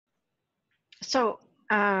So,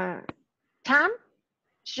 Tom,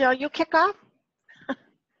 shall you kick off?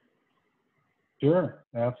 Sure,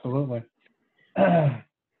 absolutely. I'm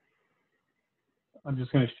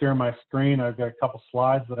just going to share my screen. I've got a couple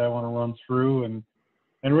slides that I want to run through, and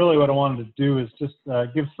really what I wanted to do is just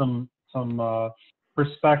give some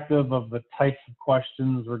perspective of the types of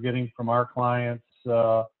questions we're getting from our clients,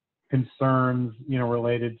 concerns,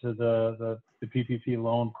 related to the PPP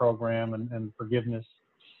loan program and forgiveness.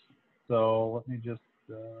 So let me just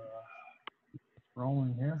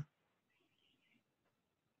rolling here.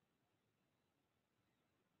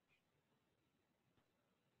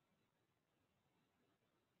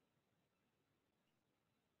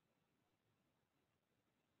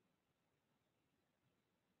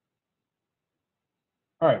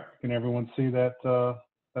 All right, can everyone see that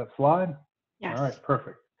that slide? Yes. All right,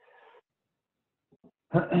 perfect.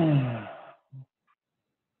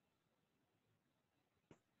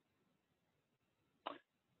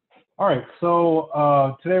 All right,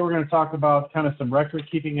 so today we're going to talk about kind of some record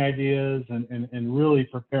keeping ideas and really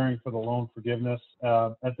preparing for the loan forgiveness.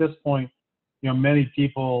 At this point, many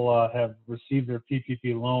people have received their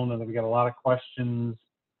PPP loan, and they've got a lot of questions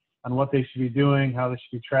on what they should be doing, how they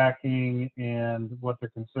should be tracking, and what their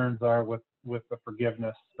concerns are with the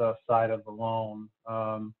forgiveness side of the loan.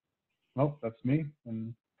 Oh, that's me.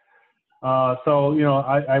 And so,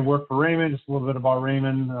 I work for Raymond. Just a little bit about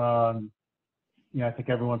Raymond. I think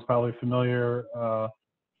everyone's probably familiar. Got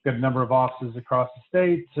a number of offices across the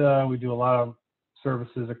state. We do a lot of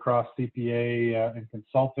services across CPA and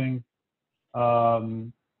consulting.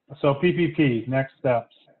 So PPP, next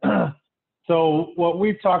steps. So what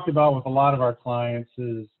we've talked about with a lot of our clients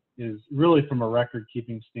is really from a record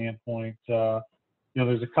keeping standpoint.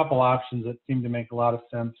 There's a couple options that seem to make a lot of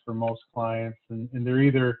sense for most clients, and they're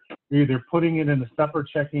either putting it in a separate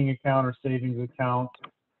checking account or savings account,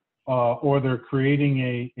 or they're creating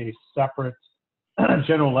a separate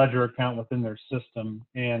general ledger account within their system.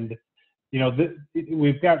 And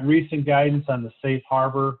we've got recent guidance on the safe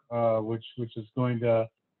harbor, which is going to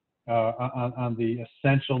on the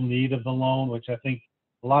essential need of the loan, which I think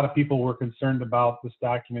a lot of people were concerned about this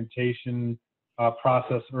documentation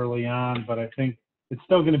process early on, but I think it's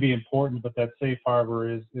still going to be important. But that safe harbor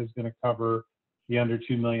is going to cover the under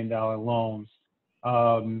 $2 million loans.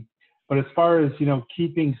 But as far as,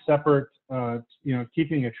 keeping separate,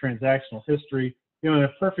 keeping a transactional history, in a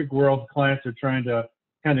perfect world, clients are trying to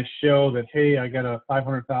kind of show that, hey, I got a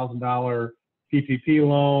 $500,000 PPP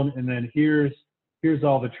loan, and then here's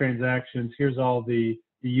all the transactions, here's all the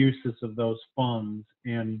uses of those funds.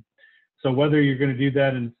 And so whether you're going to do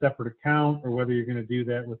that in a separate account or whether you're going to do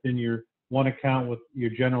that within your one account with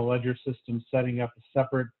your general ledger system, setting up a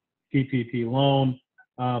separate PPP loan,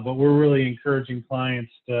 but we're really encouraging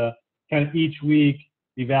clients to kind of each week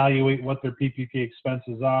evaluate what their PPP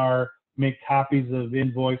expenses are, make copies of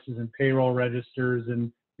invoices and payroll registers,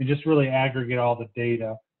 and just really aggregate all the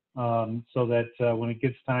data so that when it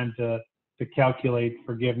gets time to calculate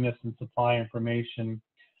forgiveness and supply information,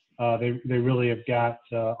 they really have got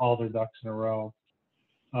all their ducks in a row.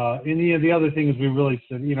 And the other thing is we really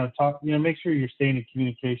said, make sure you're staying in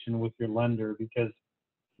communication with your lender, because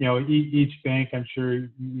each bank, I'm sure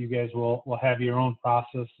you guys will have your own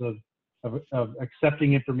process of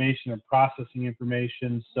accepting information and processing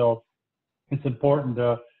information. So it's important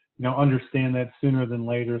to understand that sooner than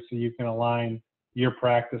later, so you can align your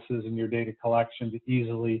practices and your data collection to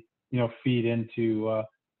easily feed into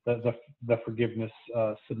the forgiveness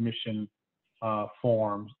submission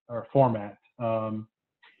form or format.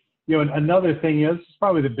 Another thing is,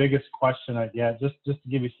 probably the biggest question I get, just to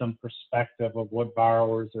give you some perspective of what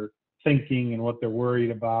borrowers are thinking and what they're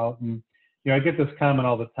worried about. And I get this comment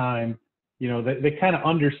all the time. They kind of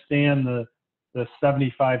understand the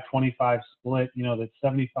 75-25 split. That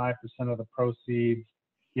 75% of the proceeds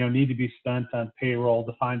need to be spent on payroll,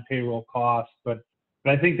 defined payroll costs. But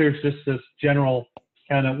I think there's just this general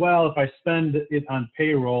kind of, well, if I spend it on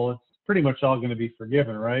payroll, it's pretty much all going to be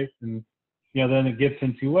forgiven, right? And then it gets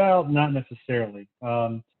into, well, not necessarily.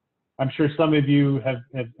 I'm sure some of you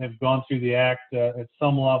have gone through the act at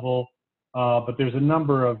some level, but there's a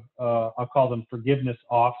number of, I'll call them forgiveness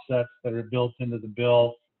offsets that are built into the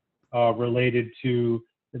bill related to,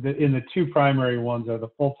 in the two primary ones are the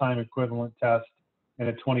full-time equivalent test and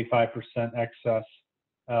a 25% excess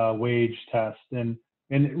wage test. And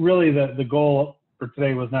really the goal for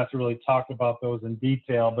today was not to really talk about those in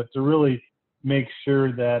detail, but to really make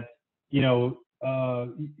sure that you're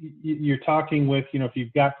talking with, if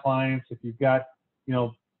you've got clients, if you've got,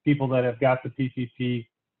 people that have got the PPP,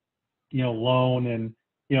 loan, and,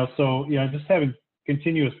 so, just having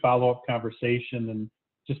continuous follow-up conversation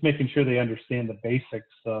just making sure they understand the basics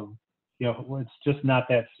of, it's just not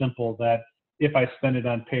that simple that if I spend it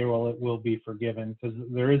on payroll, it will be forgiven, because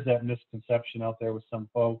there is that misconception out there with some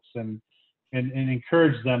folks, and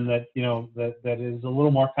encourage them that, that is a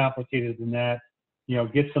little more complicated than that.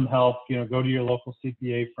 Get some help, go to your local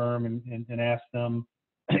CPA firm and ask them,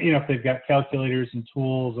 if they've got calculators and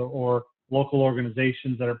tools, or local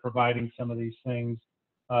organizations that are providing some of these things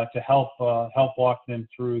to help walk them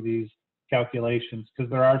through these calculations,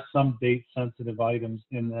 because there are some date sensitive items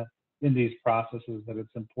in these processes that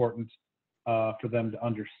it's important for them to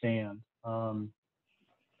understand. And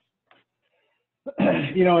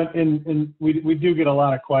we do get a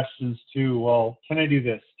lot of questions too. Well, can I do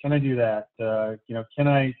this? Can I do that? Can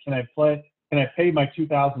I pay my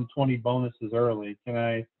 2020 bonuses early? Can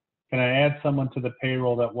I add someone to the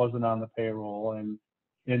payroll that wasn't on the payroll?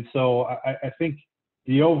 And so I think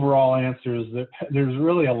the overall answer is that there's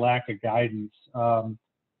really a lack of guidance.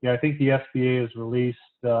 I think the SBA has released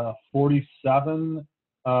 47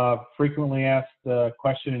 frequently asked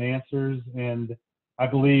question and answers, and I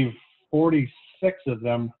believe 46 of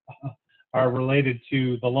them are related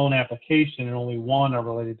to the loan application, and only 1 are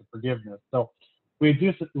related to forgiveness. So we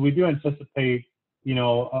do anticipate,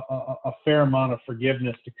 a fair amount of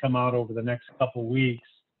forgiveness to come out over the next couple weeks.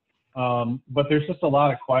 But there's just a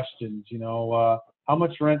lot of questions. How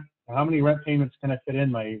much rent? How many rent payments can I fit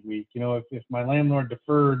in my 8 week? If my landlord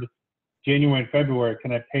deferred January and February,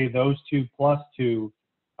 can I pay those 2 plus 2?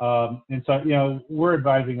 And so, we're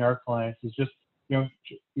advising our clients is just,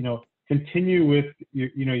 continue with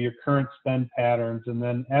your current spend patterns, and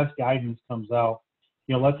then as guidance comes out,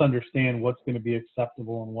 let's understand what's going to be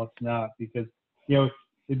acceptable and what's not, because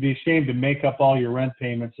it'd be a shame to make up all your rent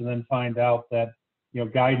payments and then find out that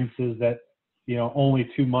guidance is that only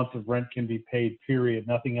 2 months of rent can be paid, period.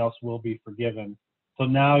 Nothing else will be forgiven. So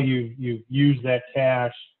now you've used that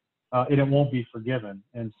cash and it won't be forgiven.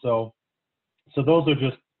 And so those are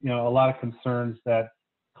just a lot of concerns that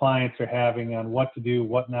clients are having on what to do,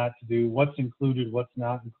 what not to do, what's included, what's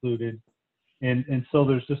not included. And so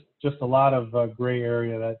there's just a lot of gray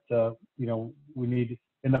area that we need.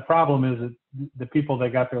 And the problem is that the people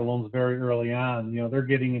that got their loans very early on, they're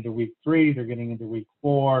getting into week 3, they're getting into week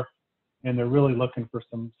 4, and they're really looking for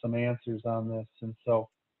some answers on this. And so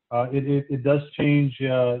it does change,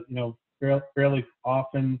 fairly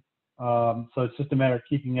often. So it's just a matter of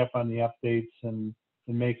keeping up on the updates and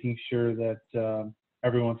making sure that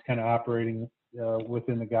everyone's kind of operating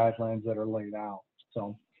within the guidelines that are laid out.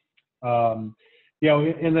 So, and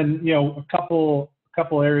then, a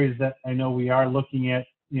couple areas that I know we are looking at,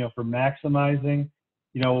 for maximizing,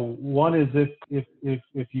 one is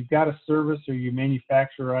if you've got a service or you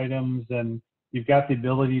manufacture items and you've got the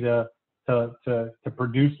ability to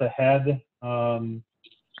produce ahead,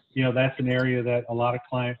 that's an area that a lot of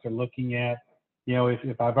clients are looking at.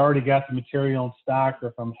 If I've already got the material in stock, or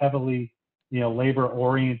if I'm heavily, labor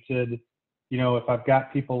oriented, if I've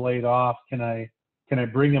got people laid off, can I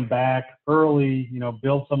bring them back early,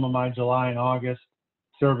 build some of my July and August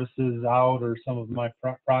services out, or some of my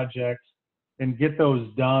projects, and get those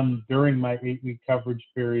done during my 8-week coverage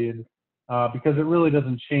period, because it really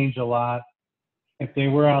doesn't change a lot if they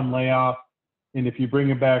were on layoff, and if you bring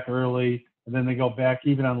them back early and then they go back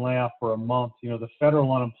even on layoff for a month, the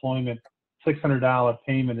federal unemployment $600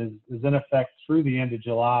 payment is in effect through the end of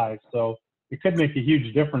July. So it could make a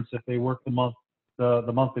huge difference if they work the month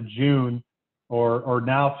of June, or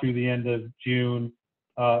now through the end of June,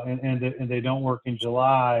 and they don't work in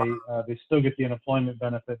July. They still get the unemployment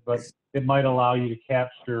benefit, but it might allow you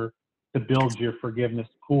to build your forgiveness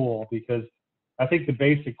pool, because I think the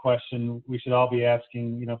basic question we should all be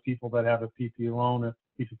asking, people that have a PPP loan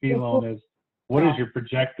is, what is your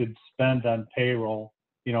projected spend on payroll,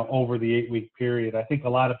 over the 8-week period? I think a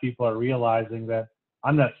lot of people are realizing that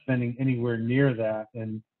I'm not spending anywhere near that.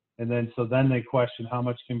 And then they question how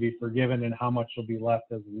much can be forgiven and how much will be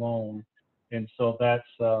left as a loan. And so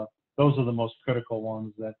those are the most critical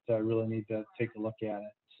ones that really need to take a look at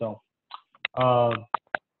it. So,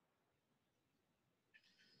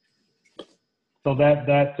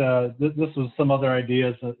 this was some other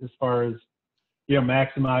ideas as far as,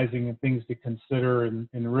 maximizing and things to consider, and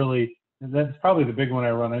really, and that's probably the big one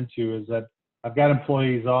I run into, is that I've got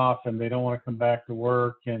employees off and they don't want to come back to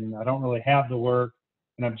work, and I don't really have the work,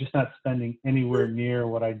 and I'm just not spending anywhere near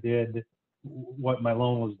what what my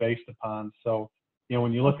loan was based upon. So,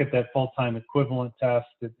 when you look at that full-time equivalent test,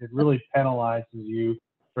 it really penalizes you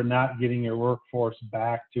for not getting your workforce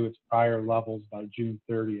back to its prior levels by June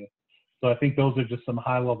 30th. So I think those are just some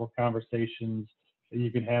high-level conversations that you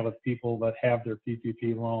can have with people that have their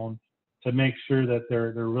PPP loan, to make sure that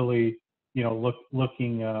they're really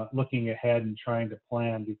looking ahead and trying to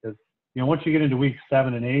plan, because once you get into week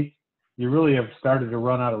 7 and 8, you really have started to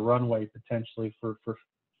run out of runway potentially for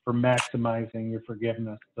maximizing your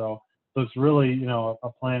forgiveness. So it's really a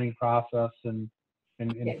planning process, and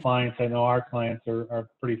clients, I know our clients are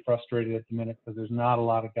pretty frustrated at the minute because there's not a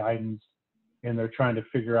lot of guidance, and they're trying to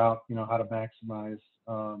figure out how to maximize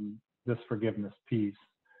this forgiveness piece.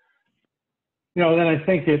 Then I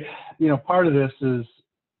think part of this is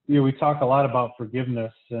we talk a lot about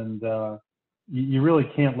forgiveness, and you really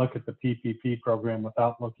can't look at the PPP program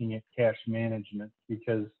without looking at cash management,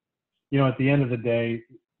 because at the end of the day,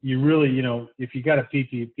 you really if you got a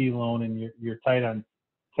PPP loan and you're tight on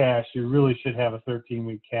cash, you really should have a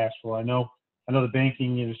 13-week cash flow. I know the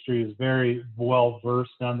banking industry is very well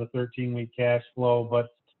versed on the 13-week cash flow, but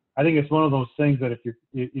I think it's one of those things that if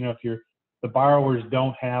the borrowers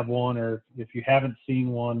don't have one, or if you haven't seen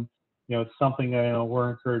one, it's something that we're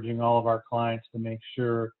encouraging all of our clients to make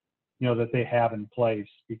sure that they have in place,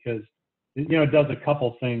 because it does a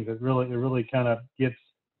couple things. It really kind of gets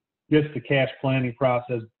the cash planning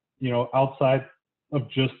process outside of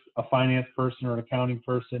just a finance person or an accounting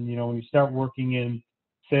person. When you start working in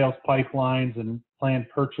sales pipelines and planned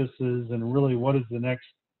purchases, and really what does the next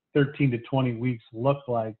 13 to 20 weeks look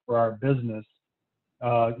like for our business,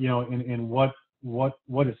 and what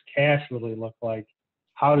does cash really look like?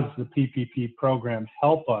 How does the PPP program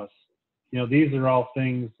help us? These are all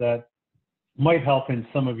things that might help in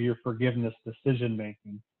some of your forgiveness decision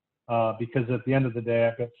making, because at the end of the day,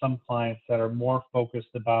 I've got some clients that are more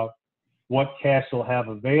focused about what cash they'll have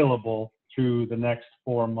available through the next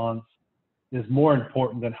 4 months is more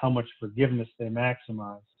important than how much forgiveness they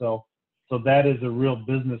maximize. So that is a real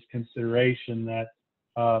business consideration that,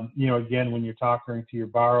 again, when you're talking to your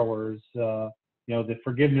borrowers, the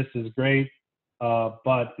forgiveness is great,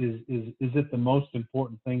 but is it the most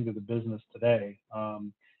important thing to the business today?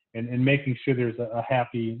 And making sure there's a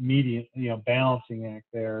happy medium, balancing act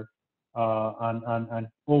there on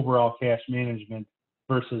overall cash management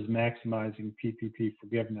versus maximizing PPP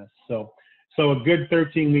forgiveness. So a good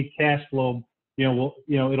 13-week cash flow,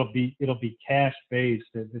 it'll be cash based.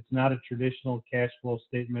 It's not a traditional cash flow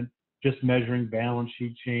statement just measuring balance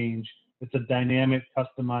sheet change. It's a dynamic,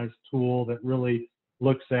 customized tool that really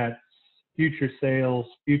looks at future sales,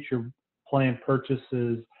 future planned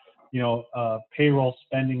purchases, payroll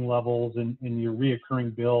spending levels, and your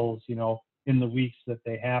reoccurring bills, in the weeks that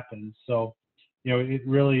they happen. So, it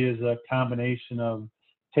really is a combination of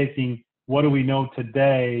taking what do we know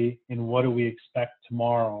today and what do we expect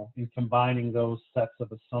tomorrow, and combining those sets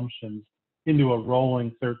of assumptions into a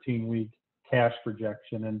rolling 13-week cash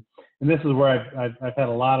projection. And this is where I've had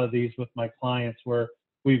a lot of these with my clients, where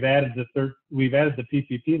we've added the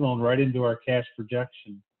PPP loan right into our cash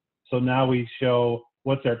projection. So now we show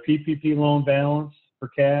what's our PPP loan balance for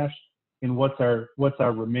cash, and what's our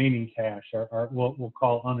remaining cash, our what we'll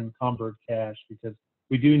call unencumbered cash, because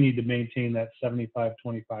we do need to maintain that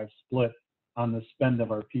 75-25 split on the spend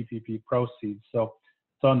of our PPP proceeds. So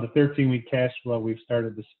on the 13-week cash flow, we've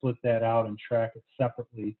started to split that out and track it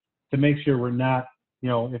separately to make sure we're not,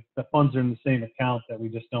 if the funds are in the same account, that we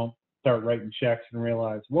just don't start writing checks and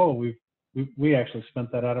realize, whoa, we actually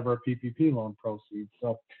spent that out of our PPP loan proceeds.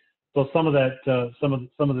 So some of that,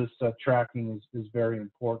 some of this tracking is very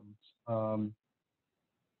important.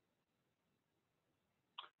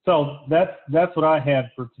 So that's what I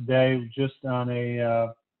had for today, just on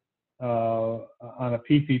a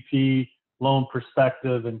PPP loan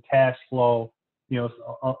perspective and cash flow.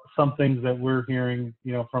 Some things that we're hearing,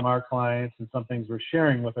 from our clients, and some things we're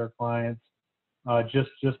sharing with our clients, just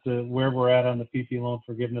where we're at on the PPP loan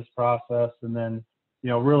forgiveness process, and then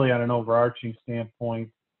really on an overarching standpoint,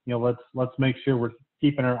 let's make sure we're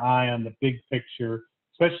keeping our eye on the big picture,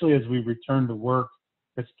 especially as we return to work.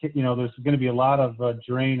 There's going to be a lot of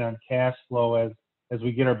drain on cash flow as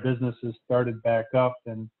we get our businesses started back up,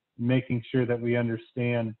 and making sure that we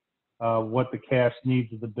understand what the cash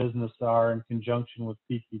needs of the business are in conjunction with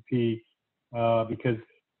PPP, because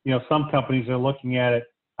some companies are looking at it,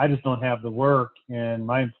 I just don't have the work and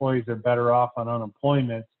my employees are better off on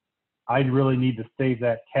unemployment. I really need to save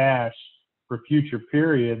that cash for future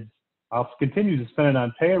periods. I'll continue to spend it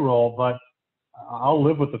on payroll, but I'll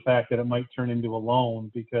live with the fact that it might turn into a loan,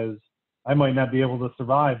 because I might not be able to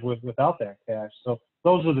survive without that cash. So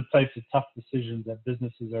those are the types of tough decisions that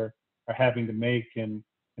businesses are having to make. And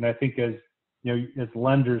I think as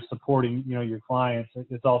lenders supporting, your clients,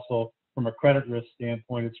 it's also from a credit risk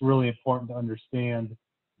standpoint, it's really important to understand,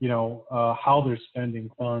 how they're spending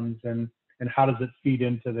funds, and how does it feed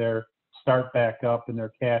into their start back up and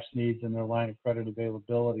their cash needs and their line of credit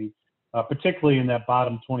availability. particularly in that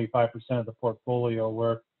bottom 25% of the portfolio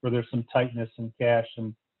where there's some tightness in cash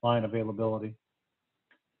and line availability.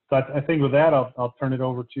 So I think with that, I'll turn it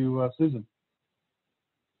over to Susan.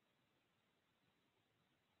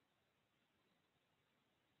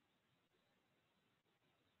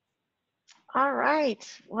 All right.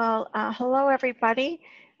 Well, hello, everybody.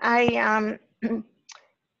 I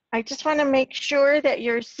just want to make sure that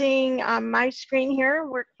you're seeing on my screen here,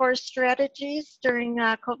 workforce strategies during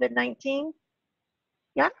COVID-19.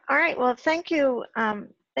 Yeah. All right. Well, thank you.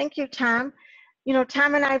 Thank you, Tom. You know,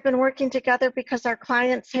 Tom and I have been working together because our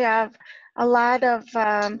clients have a lot of,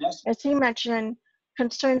 as he mentioned,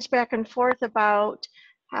 concerns back and forth about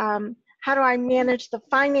how do I manage the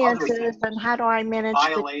finances and how do I manage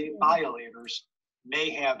violators may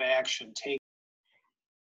have action taken.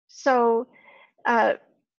 So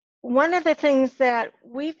one of the things that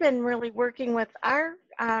we've been really working with our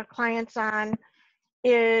clients on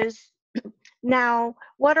is now,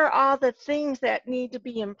 what are all the things that need to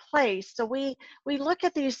be in place? So we look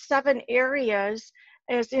at these 7 areas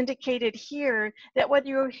as indicated here, that whether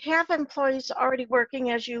you have employees already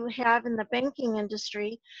working as you have in the banking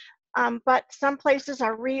industry, but some places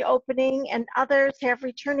are reopening and others have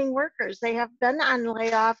returning workers. They have been on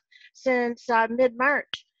layoff since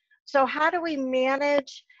mid-March. So how do we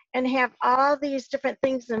manage and have all these different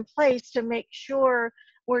things in place to make sure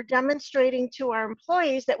we're demonstrating to our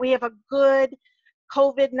employees that we have a good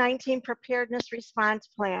COVID-19 preparedness response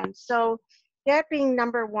plan? So that being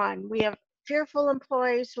number 1, we have fearful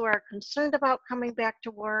employees who are concerned about coming back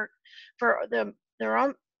to work for their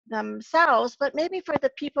own themselves, but maybe for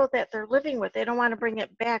the people that they're living with. They don't want to bring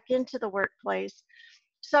it back into the workplace.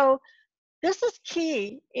 So this is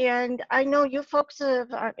key, and I know you folks have,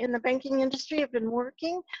 in the banking industry have been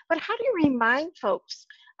working, but how do you remind folks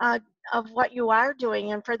of what you are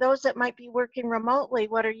doing? And for those that might be working remotely,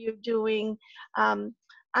 what are you doing on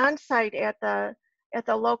site at the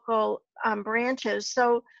local branches?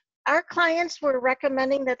 So our clients were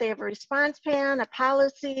recommending that they have a response plan, a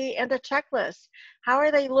policy, and a checklist. How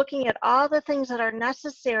are they looking at all the things that are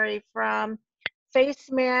necessary, from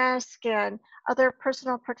face mask and other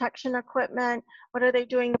personal protection equipment? What are they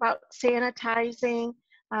doing about sanitizing?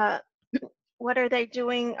 What are they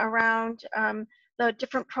doing around the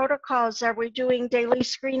different protocols? Are we doing daily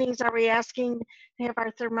screenings? Are we asking to have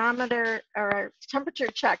our thermometer or our temperature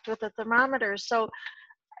checked with a thermometer? So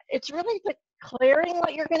it's really declaring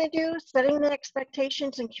what you're going to do, setting the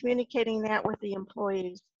expectations, and communicating that with the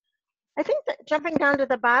employees. I think that jumping down to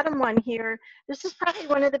the bottom one here, this is probably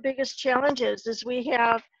one of the biggest challenges, is we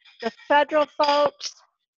have the federal folks,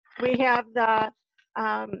 we have the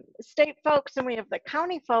state folks, and we have the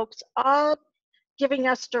county folks all giving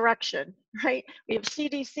us direction, right? We have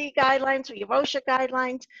CDC guidelines, we have OSHA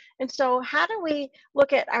guidelines. And so how do we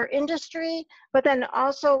look at our industry, but then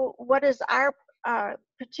also what is our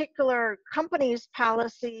particular company's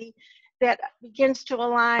policy that begins to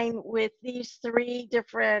align with these 3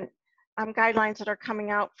 different guidelines that are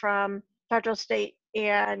coming out from federal, state,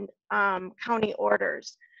 and county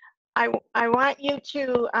orders. I want you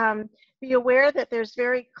to be aware that there's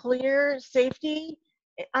very clear safety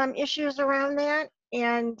issues around that,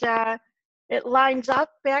 and it lines up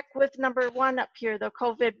back with number 1 up here, the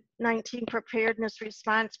COVID-19 preparedness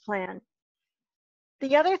response plan.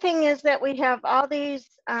 The other thing is that we have all these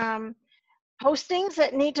postings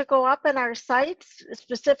that need to go up in our sites,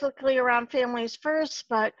 specifically around Families First,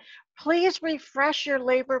 but please refresh your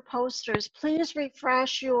labor posters. Please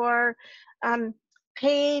refresh your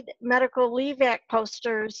paid medical leave act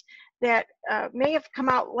posters that may have come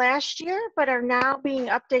out last year, but are now being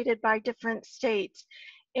updated by different states.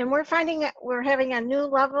 And we're finding that we're having a new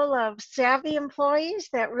level of savvy employees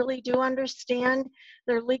that really do understand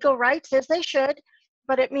their legal rights, as they should,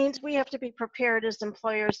 but it means we have to be prepared as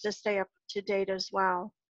employers to stay up to date as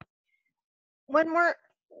well. When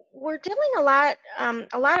we're dealing a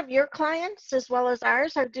lot of your clients as well as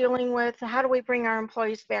ours are dealing with how do we bring our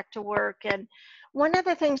employees back to work. And one of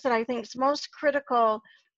the things that I think is most critical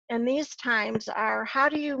in these times are how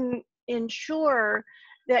do you ensure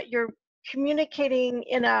that you're communicating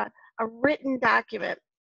in a written document.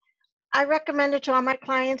 I recommend it to all my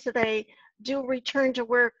clients that they do return to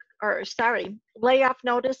work, or layoff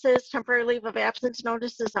notices, temporary leave of absence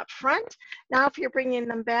notices up front. Now, if you're bringing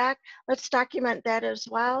them back, let's document that as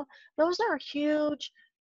well. Those are huge,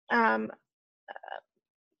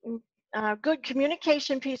 good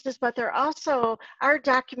communication pieces, but they're also our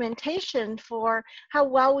documentation for how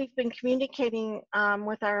well we've been communicating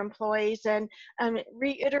with our employees, and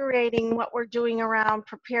reiterating what we're doing around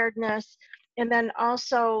preparedness, and then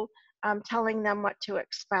also telling them what to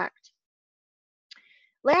expect.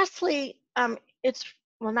 Lastly, it's,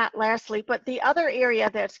 well, not lastly, but the other area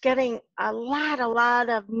that's getting a lot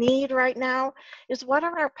of need right now is what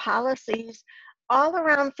are our policies all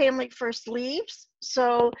around family first leaves.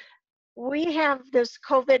 So we have this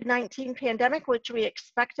COVID-19 pandemic, which we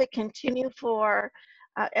expect to continue for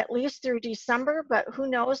at least through December, but who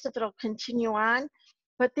knows if it'll continue on.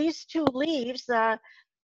 But these two leaves, the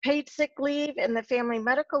paid sick leave and the family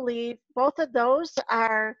medical leave, both of those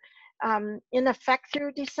are in effect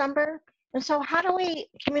through December. And so how do we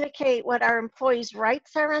communicate what our employees'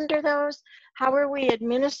 rights are under those? How are we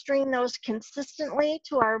administering those consistently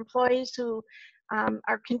to our employees who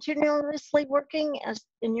are continuously working, as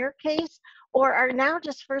in your case, or are now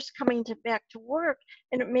just first coming back to work,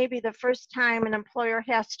 and it may be the first time an employer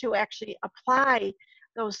has to actually apply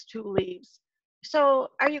those two leaves? So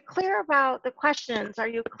are you clear about the questions? Are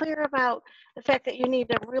you clear about the fact that you need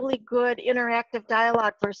a really good interactive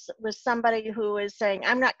dialogue with somebody who is saying,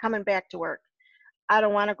 I'm not coming back to work. I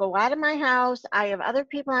don't want to go out of my house. I have other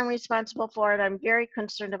people I'm responsible for, and I'm very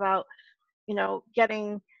concerned about,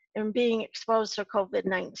 getting and being exposed to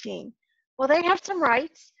COVID-19. Well, they have some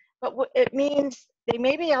rights, but it means they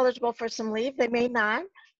may be eligible for some leave, they may not.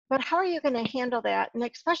 But how are you going to handle that? And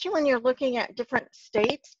especially when you're looking at different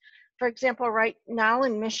states. For example, right now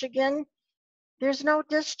in Michigan, there's no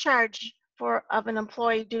discharge of an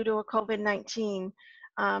employee due to a COVID-19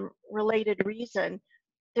 related reason.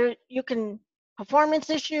 There, you can, performance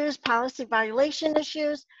issues, policy violation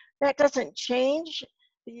issues, that doesn't change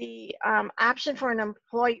the option for an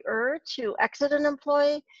employer to exit an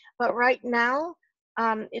employee. But right now,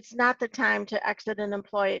 it's not the time to exit an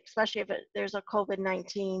employee, especially if there's a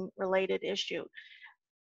COVID-19 related issue.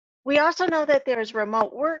 We also know that there's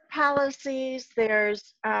remote work policies,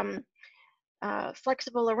 there's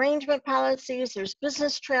flexible arrangement policies, there's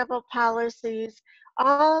business travel policies,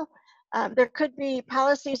 all, there could be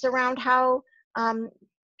policies around how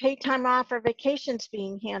paid time off or vacations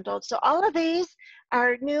being handled. So all of these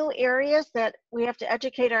are new areas that we have to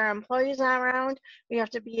educate our employees around. We have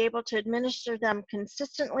to be able to administer them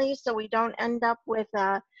consistently so we don't end up with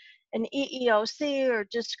an EEOC or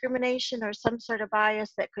discrimination or some sort of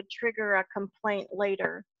bias that could trigger a complaint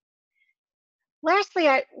later. Lastly,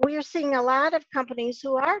 we are seeing a lot of companies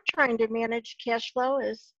who are trying to manage cash flow,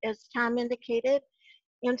 as Tom indicated,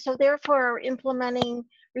 and so therefore are implementing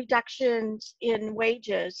reductions in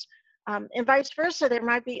wages. And vice versa, there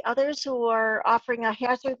might be others who are offering a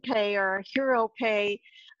hazard pay or a hero pay.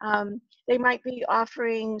 They might be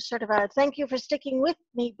offering sort of a thank you for sticking with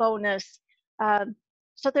me bonus.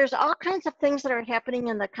 So there's all kinds of things that are happening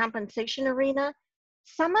in the compensation arena.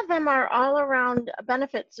 Some of them are all around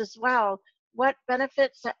benefits as well. What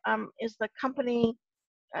benefits is the company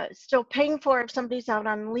still paying for if somebody's out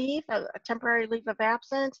on leave, a temporary leave of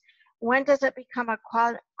absence? When does it become a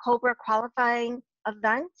COBRA qualifying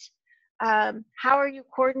event? How are you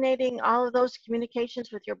coordinating all of those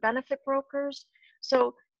communications with your benefit brokers?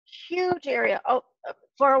 So huge area. Oh,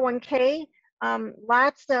 401k,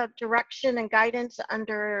 lots of direction and guidance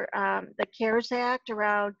under the CARES Act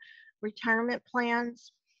around retirement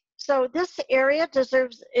plans. So this area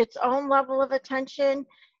deserves its own level of attention.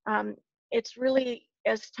 It's really,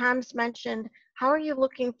 as Tom's mentioned, how are you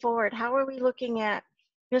looking forward? How are we looking at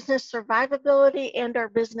business survivability and our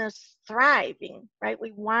business thriving, right?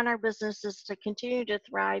 We want our businesses to continue to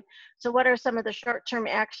thrive. So what are some of the short-term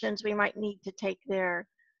actions we might need to take there?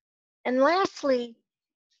 And lastly,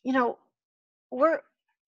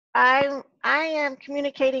 I am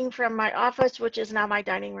communicating from my office, which is now my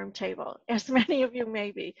dining room table, as many of you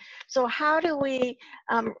may be. So how do we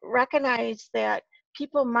recognize that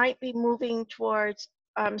people might be moving towards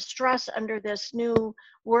stress under this new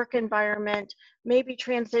work environment, maybe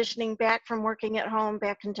transitioning back from working at home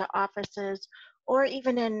back into offices, or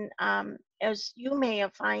even in, as you may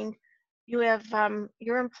have found, you have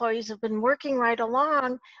your employees have been working right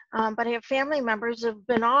along, but have family members who've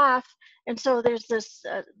been off. And so there's this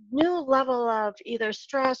new level of either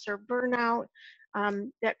stress or burnout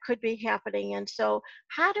that could be happening. And so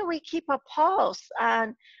how do we keep a pulse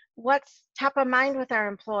on what's top of mind with our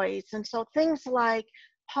employees? And so things like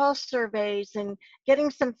pulse surveys and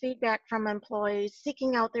getting some feedback from employees,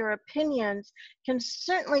 seeking out their opinions can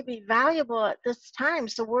certainly be valuable at this time.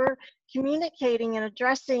 So we're communicating and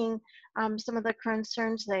addressing some of the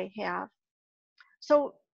concerns they have.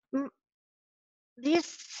 So these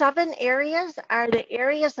 7 areas are the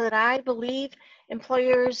areas that I believe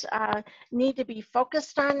employers need to be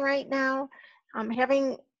focused on right now.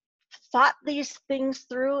 Having thought these things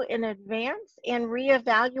through in advance and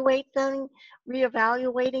reevaluating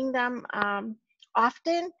them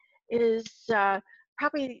often is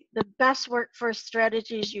probably the best workforce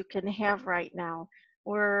strategies you can have right now.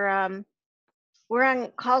 We're on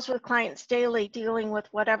calls with clients daily, dealing with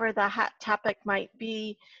whatever the hot topic might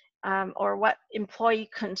be, or what employee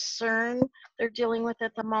concern they're dealing with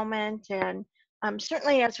at the moment. And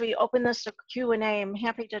certainly as we open this to Q&A, I'm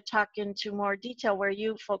happy to talk into more detail where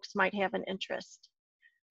you folks might have an interest.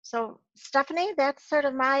 So Stephanie, that's sort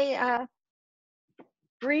of my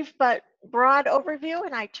brief but broad overview,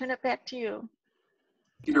 and I turn it back to you.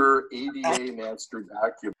 Peter, ADA master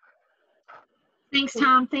document. Thanks,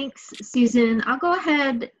 Tom. Thanks, Susan. I'll go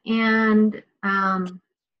ahead and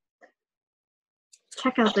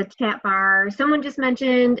check out the chat bar. Someone just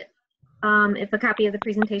mentioned if a copy of the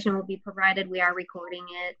presentation will be provided. We are recording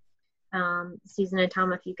it. Susan and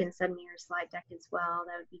Tom, if you can send me your slide deck as well,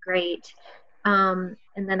 that would be great. And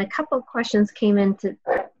then a couple of questions came in for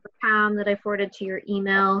Tom that I forwarded to your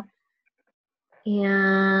email.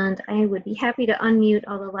 And I would be happy to unmute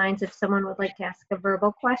all the lines if someone would like to ask a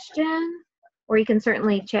verbal question, or you can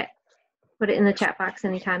certainly put it in the chat box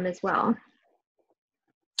anytime as well.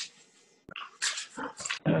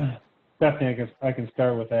 Stephanie, I can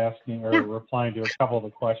start with asking or replying to a couple of the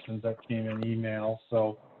questions that came in email.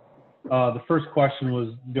 So the first question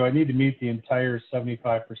was, do I need to meet the entire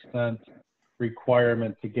 75%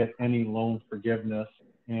 requirement to get any loan forgiveness?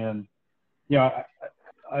 And yeah,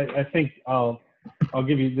 I think I'll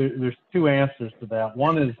give you, there's two answers to that.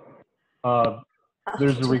 One is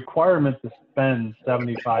there's a requirement to spend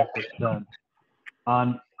 75%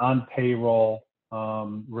 on payroll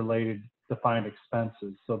related defined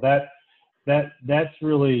expenses. So that's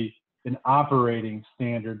really an operating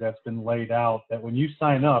standard that's been laid out, that when you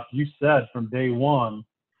sign up, you said from day one,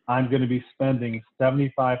 I'm going to be spending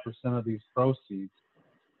 75% of these proceeds.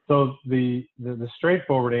 So the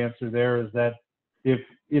straightforward answer there is that if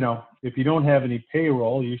you don't have any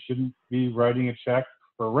payroll, you shouldn't be writing a check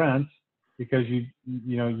for rent because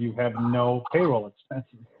you have no payroll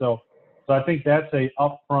expenses. So I think that's a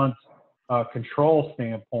upfront control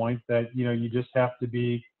standpoint that you just have to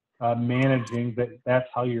be managing that's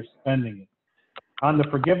how you're spending it. On the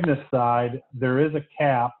forgiveness side, there is a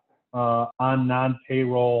cap on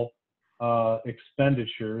non-payroll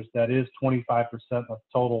expenditures that is 25% of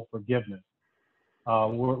total forgiveness.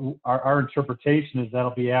 Our interpretation is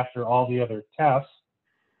that'll be after all the other tests.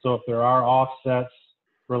 So if there are offsets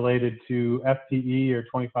related to FTE or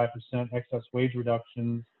 25% excess wage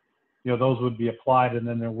reductions, those would be applied, and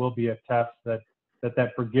then there will be a test that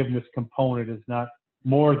forgiveness component is not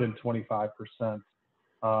more than 25%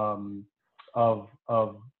 of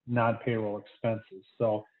non-payroll expenses.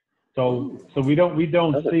 So we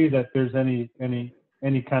don't see that there's any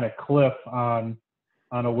kind of cliff on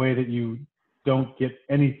a way that you don't get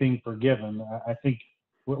anything forgiven. I think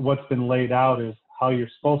what's been laid out is how you're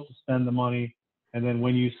supposed to spend the money, and then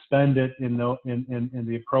when you spend it in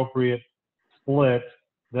the appropriate split,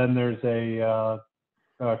 then there's a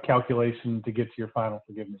calculation to get to your final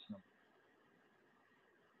forgiveness number.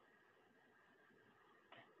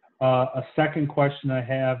 A second question I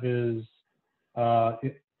have is,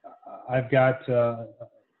 I've got a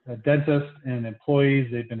dentist and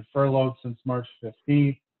employees. They've been furloughed since March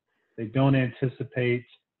 15th. They don't anticipate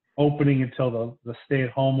opening until the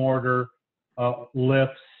stay-at-home order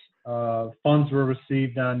lifts. Funds were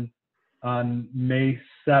received on May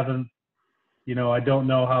 7th. I don't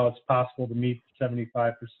know how it's possible to meet the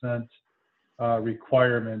 75%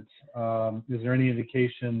 requirement. Is there any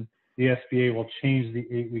indication the SBA will change the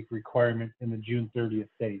 8-week requirement in the June 30th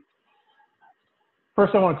date?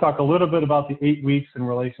 First, I want to talk a little bit about the 8 weeks in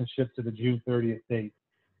relationship to the June 30th date.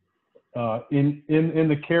 In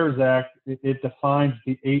the CARES Act, it defines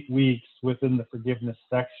the 8 weeks within the forgiveness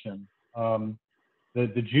section. The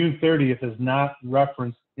June 30th is not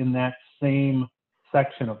referenced in that same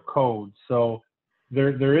section of code. So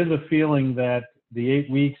there is a feeling that the 8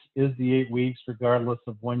 weeks is the 8 weeks regardless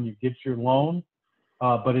of when you get your loan.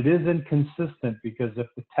 But it is inconsistent, because if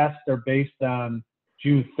the tests are based on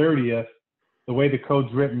June 30th, the way the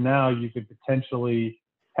code's written now, you could potentially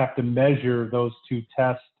have to measure those two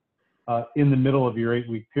tests in the middle of your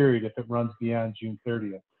 8-week period if it runs beyond June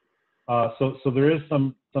 30th. So there is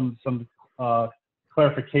some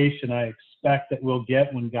clarification I expect that we'll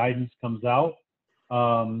get when guidance comes out.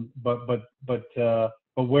 But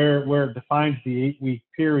where it defines the 8-week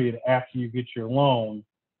period after you get your loan,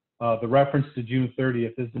 the reference to June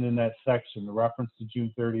 30th isn't in that section. The reference to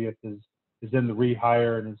June 30th is in the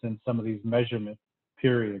rehire and is in some of these measurement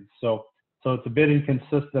periods. So it's a bit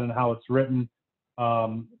inconsistent in how it's written,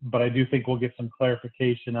 but I do think we'll get some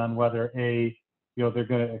clarification on whether they're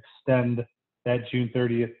going to extend that June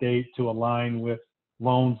 30th date to align with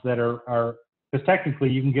loans that are because technically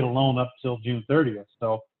you can get a loan up till June 30th.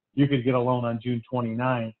 So you could get a loan on June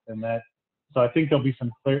 29th, and that. So I think there'll be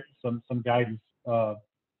some guidance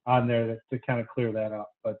on there to kind of clear that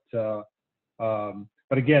up.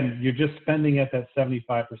 But again, you're just spending at that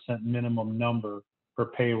 75% minimum number for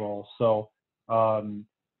payroll. So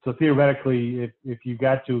so theoretically, if you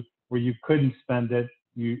got to where you couldn't spend it,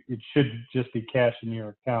 it should just be cash in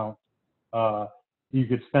your account. You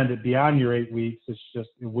could spend it beyond your 8 weeks. It's just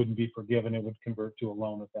it wouldn't be forgiven. It would convert to a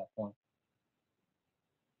loan at that point.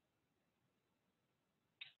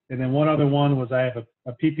 And then one other one was I have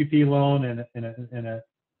a PPP loan and a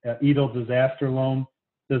EDL disaster loan.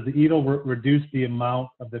 Does the EDL reduce the amount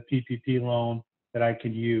of the PPP loan that I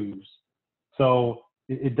can use? So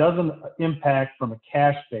it doesn't impact from a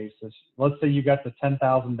cash basis. Let's say you got the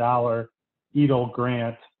 $10,000 EDL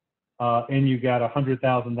grant and you got a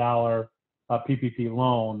 $100,000 PPP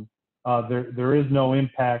loan. There is no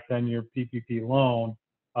impact on your PPP loan,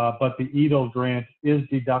 but the EDL grant is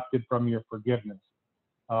deducted from your forgiveness.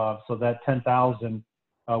 So that $10,000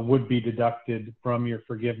 would be deducted from your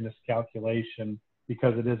forgiveness calculation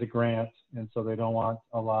because it is a grant, and so they don't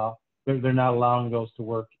they're not allowing those to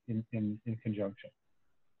work in conjunction.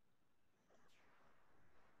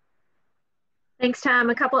 Thanks, Tom.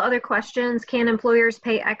 A couple other questions. Can employers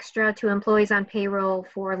pay extra to employees on payroll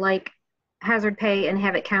for like hazard pay and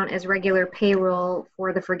have it count as regular payroll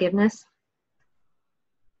for the forgiveness?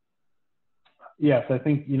 Yes, I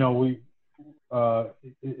think,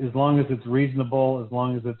 as long as it's reasonable, as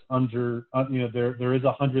long as it's under, there is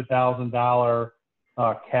a $100,000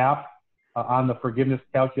 cap on the forgiveness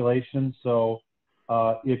calculation. So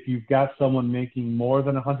if you've got someone making more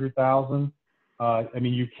than $100,000,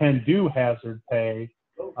 you can do hazard pay,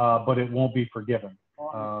 but it won't be forgiven.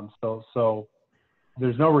 So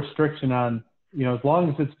there's no restriction on, as long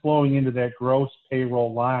as it's flowing into that gross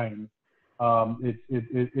payroll line, it's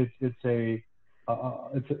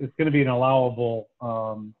going to be an allowable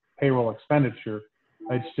payroll expenditure.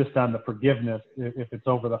 It's just on the forgiveness. If it's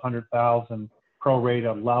over the 100,000 pro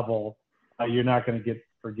rata level, you're not going to get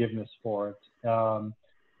forgiveness for it. So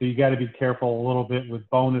you got to be careful a little bit with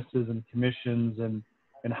bonuses and commissions and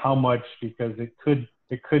how much, because it could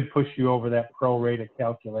push you over that pro rata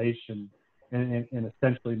calculation and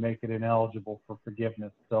essentially make it ineligible for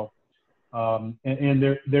forgiveness. So and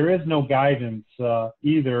there is no guidance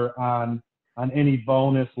either on any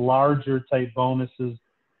bonus, larger type bonuses,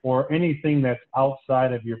 or anything that's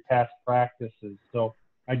outside of your past practices. So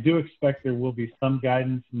I do expect there will be some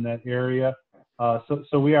guidance in that area.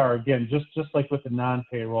 So we are, again, just like with the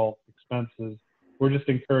non-payroll expenses, we're just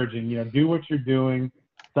encouraging, do what you're doing.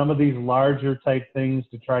 Some of these larger type things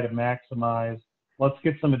to try to maximize, let's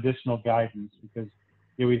get some additional guidance, because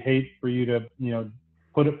we'd hate for you to,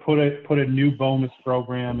 put a new bonus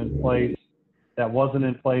program in place that wasn't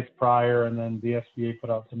in place prior, and then the SBA put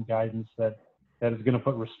out some guidance that is going to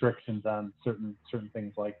put restrictions on certain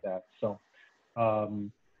things like that. So,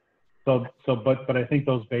 but I think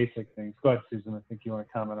those basic things. Go ahead, Susan. I think you want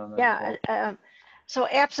to comment on that. Yeah. So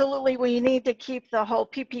absolutely, we need to keep the whole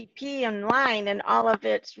PPP in line and all of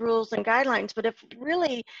its rules and guidelines. But if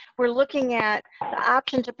really we're looking at the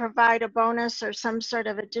option to provide a bonus or some sort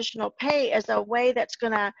of additional pay as a way that's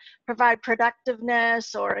going to provide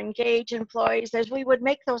productiveness or engage employees, as we would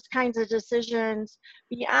make those kinds of decisions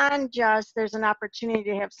beyond just there's an opportunity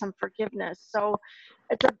to have some forgiveness. So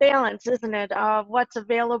it's a balance, isn't it, of what's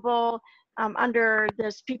available under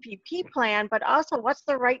this PPP plan, but also what's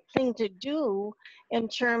the right thing to do in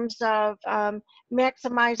terms of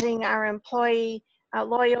maximizing our employee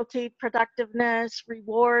loyalty, productiveness,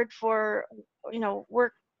 reward for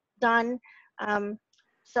work done.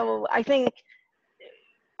 So I think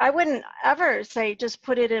I wouldn't ever say just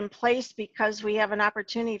put it in place because we have an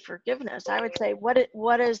opportunity for forgiveness. I would say what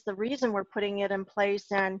is the reason we're putting it in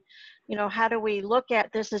place, and how do we look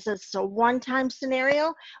at this? Is this a one-time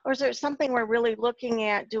scenario, or is there something we're really looking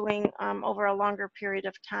at doing over a longer period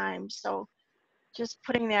of time? So just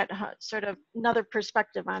putting that sort of another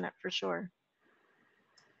perspective on it for sure.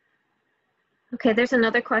 Okay, there's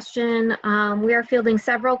another question. We are fielding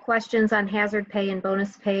several questions on hazard pay and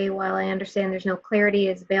bonus pay. While I understand there's no clarity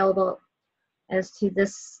is available as to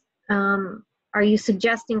this, are you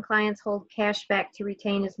suggesting clients hold cash back to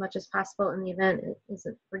retain as much as possible in the event it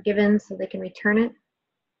isn't forgiven so they can return it?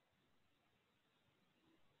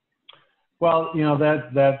 Well,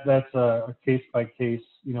 that's a case by case,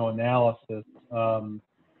 analysis.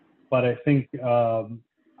 But I think,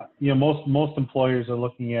 most employers are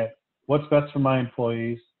looking at what's best for my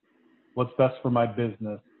employees, what's best for my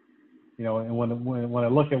business, and when I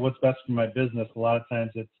look at what's best for my business, a lot of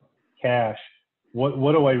times it's cash.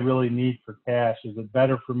 what do I really need for cash? Is it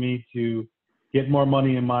better for me to get more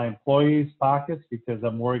money in my employees' pockets because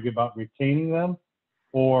I'm worried about retaining them?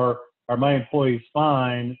 Or are my employees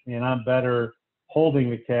fine and I'm better holding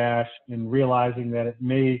the cash and realizing that it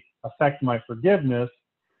may affect my forgiveness,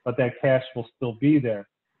 but that cash will still be there?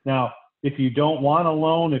 Now, if you don't want a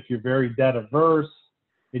loan, if you're very debt averse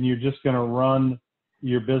and you're just going to run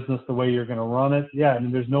your business the way you're going to run it, yeah, I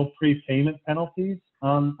mean, there's no prepayment penalties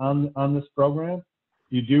on this program.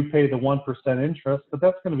 You do pay the 1% interest, but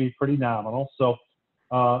that's going to be pretty nominal. So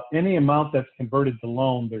any amount that's converted to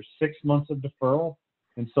loan, there's 6 months of deferral.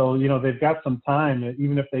 And so, you know, they've got some time,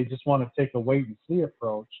 even if they just want to take a wait and see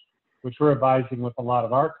approach, which we're advising with a lot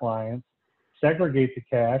of our clients, segregate the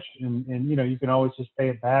cash and you know, you can always just pay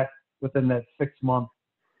it back within that 6 month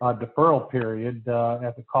deferral period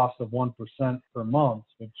at the cost of 1% per month,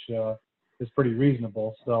 which is pretty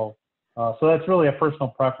reasonable. So that's really a personal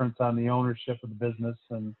preference on the ownership of the business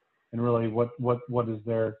and really what is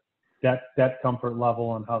their debt comfort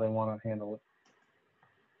level and how they want to handle it.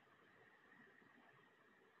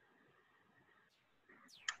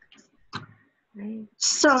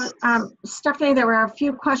 So, Stephanie, there were a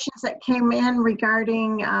few questions that came in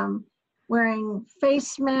regarding wearing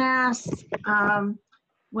face masks,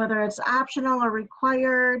 whether it's optional or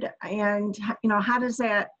required, and you know, how does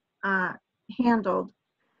that handled?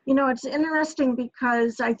 You know, it's interesting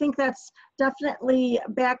because I think that's definitely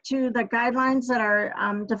back to the guidelines that are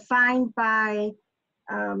defined by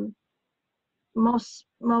most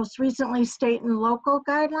recently state and local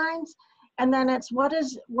guidelines. And then it's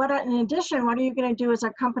in addition, what are you going to do as a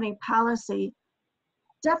company policy?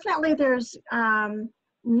 Definitely there's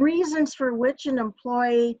reasons for which an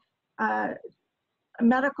employee,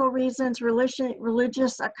 medical reasons,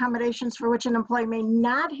 religious accommodations for which an employee may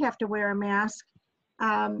not have to wear a mask.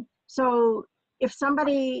 So if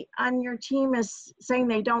somebody on your team is saying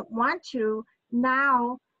they don't want to,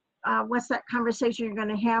 now what's that conversation you're going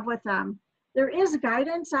to have with them? There is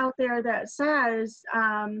guidance out there that says,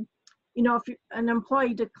 you know, if an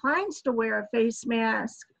employee declines to wear a face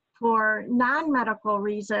mask for non-medical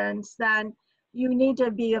reasons, then you need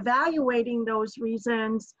to be evaluating those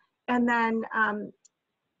reasons. And then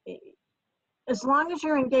as long as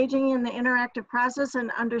you're engaging in the interactive process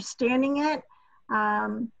and understanding it,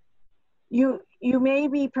 you may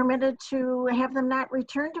be permitted to have them not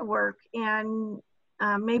return to work and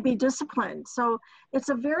may be disciplined. So it's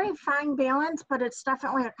a very fine balance, but it's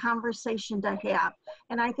definitely a conversation to have.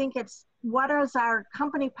 And I think it's, what is our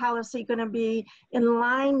company policy going to be in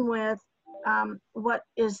line with what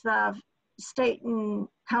is the state and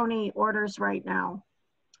county orders right now?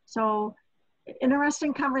 So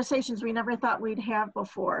interesting conversations we never thought we'd have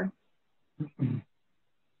before.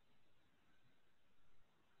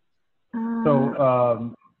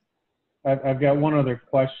 So I've got one other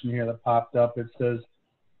question here that popped up. It says,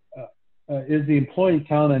 is the employee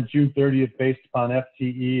count on June 30th based upon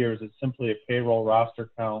FTE, or is it simply a payroll roster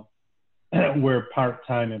count where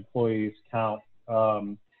part-time employees count?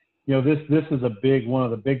 You know, this is one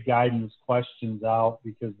of the big guidance questions out,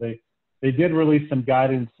 because they did release some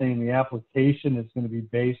guidance saying the application is going to be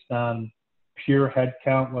based on pure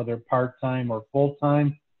headcount, whether part-time or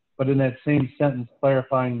full-time. But in that same sentence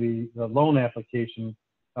clarifying the loan application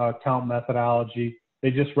count methodology,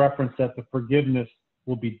 they just referenced that the forgiveness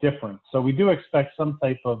will be different. So we do expect some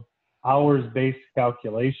type of hours-based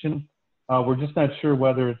calculation. We're just not sure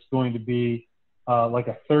whether it's going to be like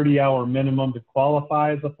a 30-hour minimum to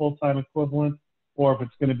qualify as a full-time equivalent, or if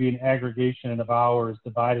it's going to be an aggregation of hours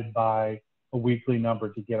divided by a weekly number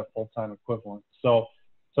to get a full-time equivalent. So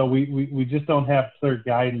we just don't have clear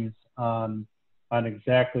guidance on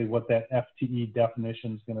exactly what that FTE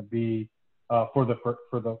definition is going to be for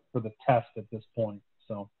the test at this point.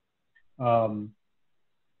 So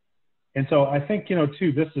and so I think, you know,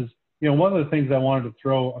 too, this is, you know, one of the things I wanted to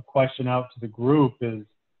throw a question out to the group is,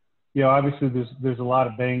 you know, obviously there's a lot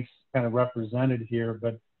of banks kind of represented here,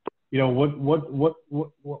 but you know,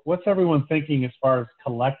 what's everyone thinking as far as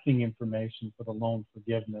collecting information for the loan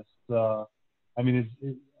forgiveness? I mean,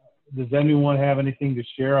 does anyone have anything to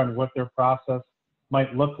share on what their process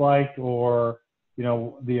might look like, or, you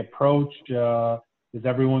know, the approach? Is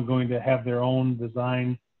everyone going to have their own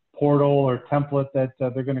design portal or template that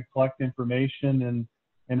they're going to collect information,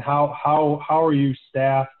 and how are you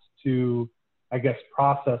staffed to, I guess,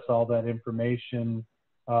 process all that information,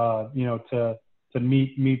 you know, to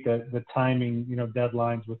meet the timing, you know,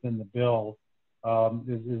 deadlines within the bill?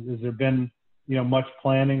 Has there been, you know, much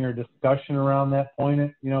planning or discussion around that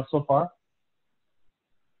point, you know, so far?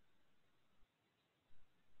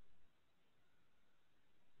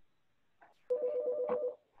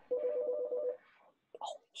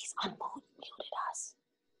 He's unmuted us.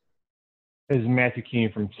 This is Matthew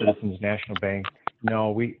Keeney from Citizens National Bank.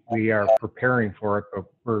 No, we are preparing for it, but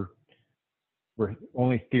we're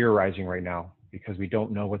only theorizing right now because we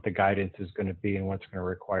don't know what the guidance is going to be and what's going to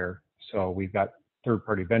require. So we've got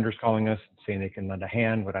third-party vendors calling us saying they can lend a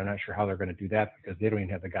hand, but I'm not sure how they're going to do that because they don't even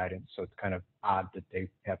have the guidance. So it's kind of odd that they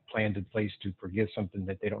have plans in place to forgive something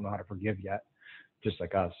that they don't know how to forgive yet, just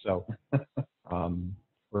like us. So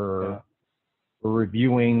we're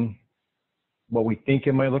reviewing what we think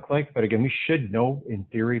it might look like, but again, we should know in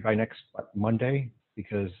theory by next Monday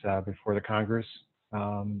because before the Congress,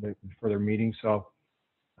 before their meeting. So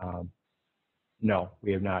no,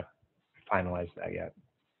 we have not finalized that yet.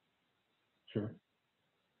 Sure.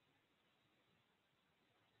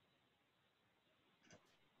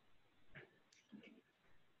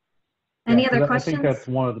 Any other I questions? think that's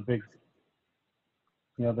one of the big,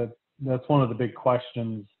 that's one of the big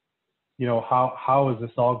questions. How is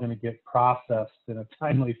this all going to get processed in a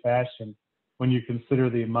timely fashion when you consider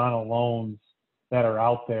the amount of loans that are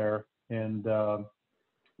out there? And,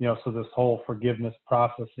 so this whole forgiveness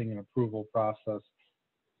processing and approval process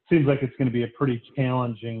seems like it's going to be a pretty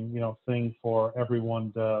challenging, thing for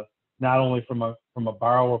everyone to, not only from a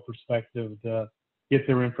borrower perspective, to get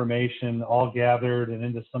their information all gathered and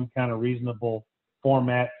into some kind of reasonable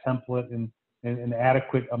format, template, and an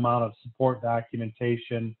adequate amount of support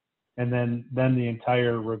documentation, and then the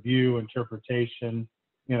entire review, interpretation,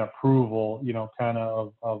 and approval, kind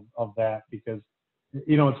of that. Because,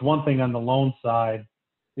 it's one thing on the loan side,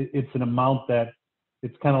 it's an amount that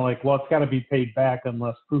it's kind of like, well, it's got to be paid back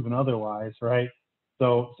unless proven otherwise, right?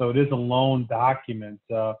 So it is a loan document.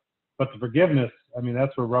 But the forgiveness, I mean,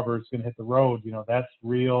 that's where rubber is going to hit the road. That's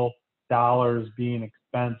real dollars being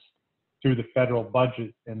expensed through the federal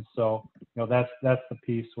budget. And so, that's the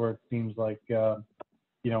piece where it seems like,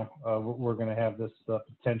 we're going to have this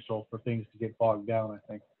potential for things to get bogged down, I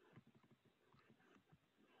think.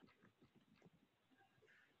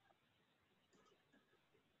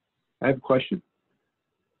 I have a question.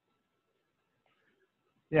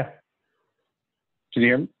 Yeah, Can you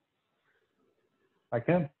hear me? I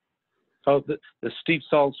can. Oh, the Steve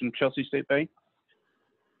Sauls from Chelsea State Bank.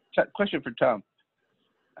 Question for Tom.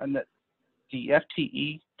 And the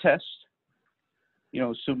FTE test,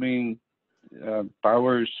 assuming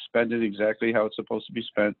borrowers spend it exactly how it's supposed to be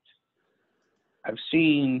spent, I've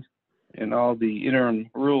seen in all the interim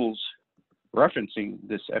rules referencing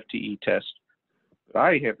this FTE test, but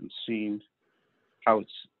I haven't seen how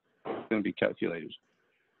it's going to be calculated.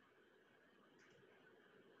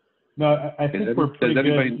 No, I think we're pretty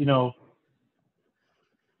good,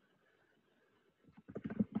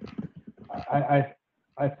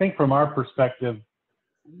 I think from our perspective,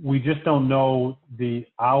 we just don't know the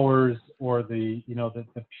hours or the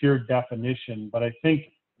pure definition. But I think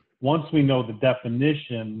once we know the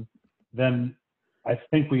definition, then I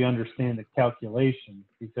think we understand the calculation,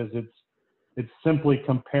 because it's simply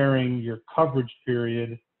comparing your coverage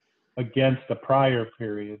period against a prior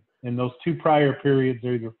period. And those two prior periods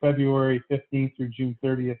are either February 15th through June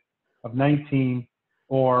 30th of 19,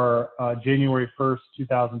 or January 1st,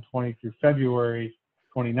 2020 through February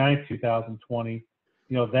 29th, 2020.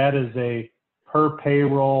 That is a per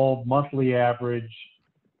payroll monthly average,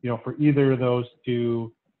 for either of those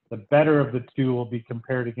two. The better of the two will be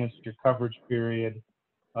compared against your coverage period,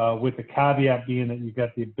 with the caveat being that you've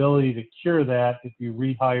got the ability to cure that if you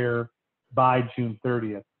rehire by June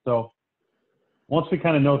 30th. So once we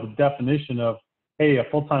kind of know the definition of, hey, a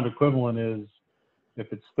full-time equivalent is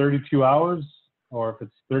if it's 32 hours, or if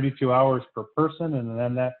it's 32 hours per person, and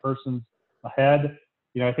then that person's ahead,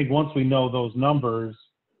 I think once we know those numbers,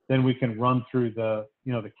 then we can run through the,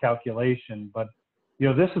 the calculation. But,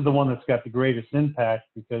 this is the one that's got the greatest impact,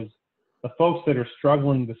 because the folks that are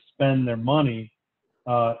struggling to spend their money,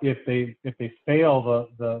 if they fail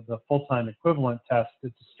the full-time equivalent test,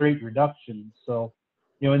 it's a straight reduction. So,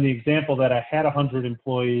 in the example that I had 100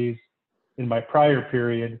 employees in my prior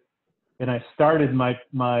period, and I started my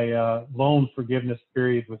loan forgiveness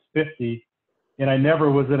period with 50, and I never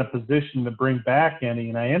was in a position to bring back any,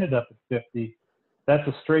 and I ended up at 50, that's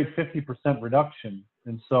a straight 50% reduction.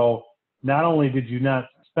 And so not only did you not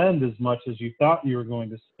spend as much as you thought you were going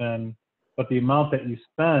to spend, but the amount that you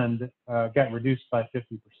spend got reduced by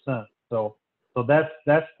 50%. So that's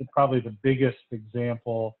probably the biggest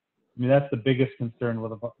example. I mean, that's the biggest concern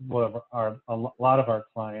with a lot of our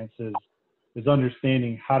clients is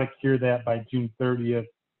understanding how to cure that by June 30th,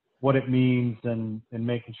 what it means, and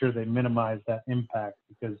making sure they minimize that impact,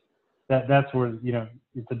 because that's where,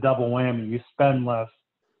 it's a double whammy. You spend less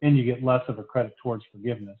and you get less of a credit towards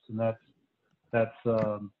forgiveness. And that's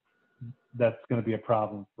that's going to be a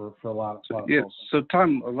problem for a lot of Yeah, folks. so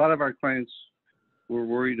Tom, a lot of our clients were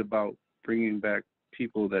worried about bringing back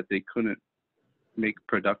people that they couldn't make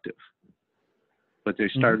productive, but they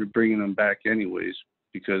started bringing them back anyways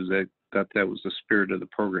because they thought that was the spirit of the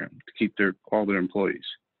program, to keep all their employees.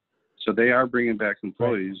 So they are bringing back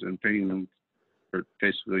employees and paying them for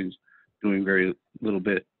basically doing very little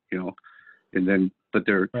bit, and then, but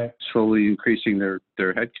they're slowly increasing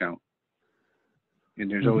their head count. And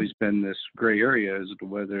there's always been this gray area as to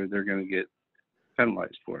whether they're going to get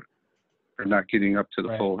penalized for it, for not getting up to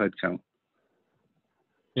the full head count.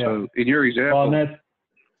 Yeah. So in your example,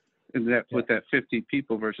 well, with that 50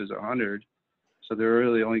 people versus 100, so they're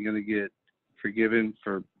really only going to get forgiven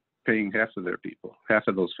for paying half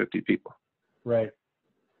of those 50 people. Right.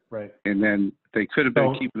 And then they could have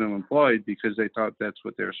been keeping them employed because they thought that's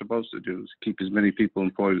what they're supposed to do, is keep as many people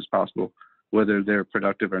employed as possible, whether they're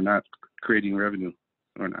productive or not, creating revenue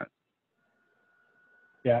or not.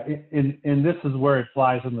 Yeah, and this is where it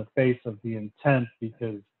flies in the face of the intent,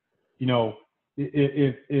 because,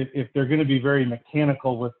 if they're going to be very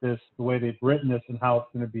mechanical with this, the way they've written this and how it's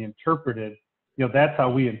going to be interpreted, that's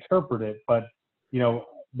how we interpret it. But,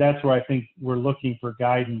 that's where I think we're looking for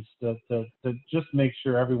guidance to just make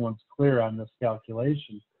sure everyone's clear on this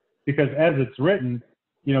calculation. Because as it's written,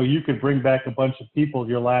 you could bring back a bunch of people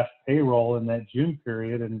your last payroll in that June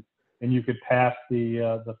period, and you could pass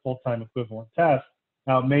the full-time equivalent test.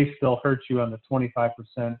 Now, it may still hurt you on the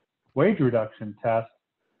 25% wage reduction test,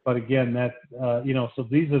 but again, that so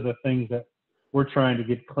these are the things that we're trying to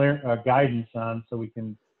get clear guidance on, so we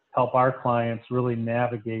can help our clients really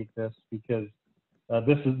navigate this. Because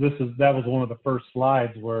that was one of the first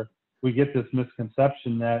slides where we get this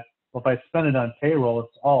misconception that, well, if I spend it on payroll,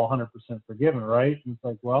 it's all 100% forgiven, right? And it's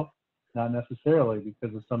like, well, not necessarily,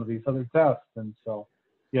 because of some of these other tests. And so,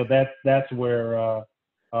 that's where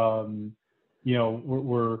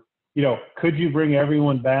we're could you bring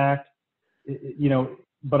everyone back?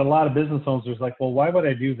 But a lot of business owners are like, well, why would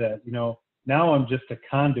I do that? Now I'm just a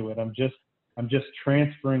conduit. I'm just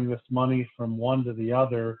transferring this money from one to the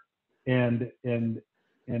other, and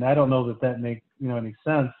I don't know that makes any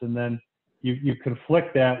sense. And then you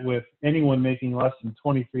conflict that with anyone making less than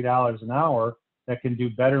 $23 an hour that can do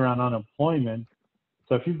better on unemployment.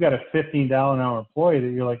 So if you've got a $15 an hour employee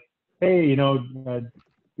that you're like, hey,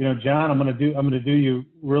 John, I'm going to do you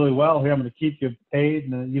really well here. I'm going to keep you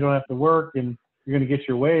paid, and you don't have to work, and you're going to get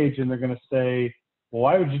your wage. And they're going to say, well,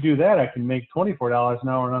 why would you do that? I can make $24 an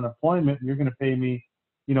hour in unemployment, and you're going to pay me,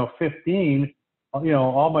 15.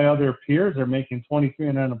 All my other peers are making 23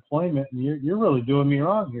 in unemployment, and you're really doing me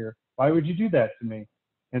wrong here. Why would you do that to me?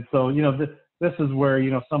 And so, this is where,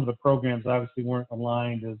 some of the programs obviously weren't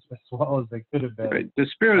aligned as well as they could have been. Right. The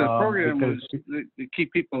spirit of the program was to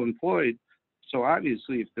keep people employed. So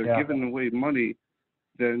obviously, if they're giving away money,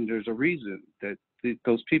 then there's a reason that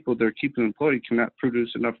those people they're keeping employed cannot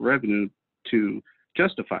produce enough revenue to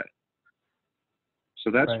justify it.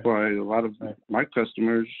 So that's why a lot of my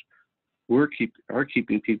customers are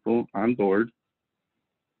keeping people on board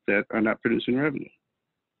that are not producing revenue.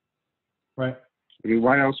 Right. I mean,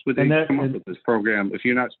 why else would they come up with this program if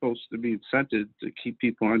you're not supposed to be incented to keep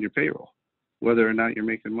people on your payroll, whether or not you're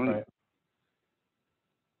making money? Right.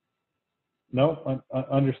 No, I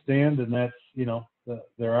understand, and that's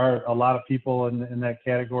there are a lot of people in that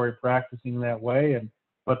category practicing that way,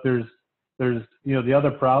 but there's the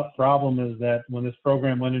other problem is that when this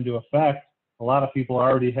program went into effect, a lot of people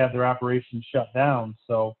already had their operations shut down.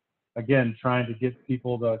 So again, trying to get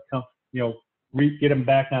people to come, get them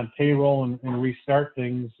back on payroll and restart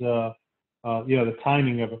things, the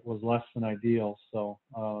timing of it was less than ideal. So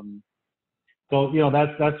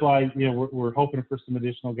that's why we're hoping for some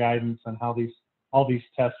additional guidance on how all these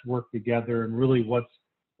tests work together, and really what's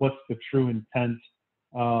the true intent,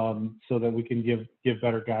 so that we can give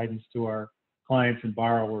better guidance to our clients and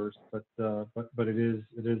borrowers. But it is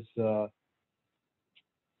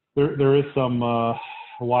there is some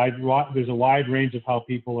there's a wide range of how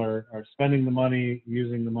people are spending the money,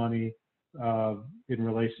 using the money in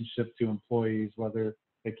relationship to employees, whether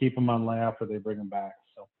they keep them on layoff or they bring them back.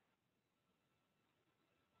 So.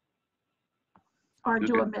 Or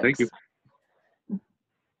do a mix. Thank you.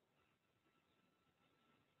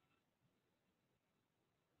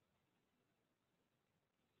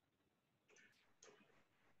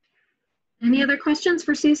 Any other questions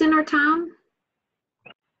for Susan or Tom?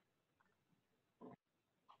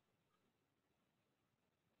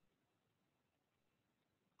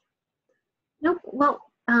 Nope. Well,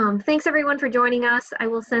 Thanks everyone for joining us. I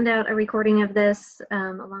will send out a recording of this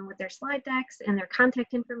along with their slide decks and their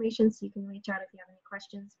contact information so you can reach out if you have any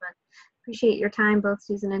questions. But appreciate your time, both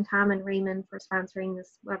Susan and Tom and Raymond, for sponsoring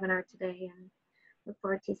this webinar today, and look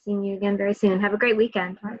forward to seeing you again very soon. Have a great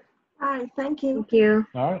weekend. All right, thank you. Thank you.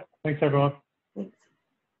 All right. Thanks, everyone.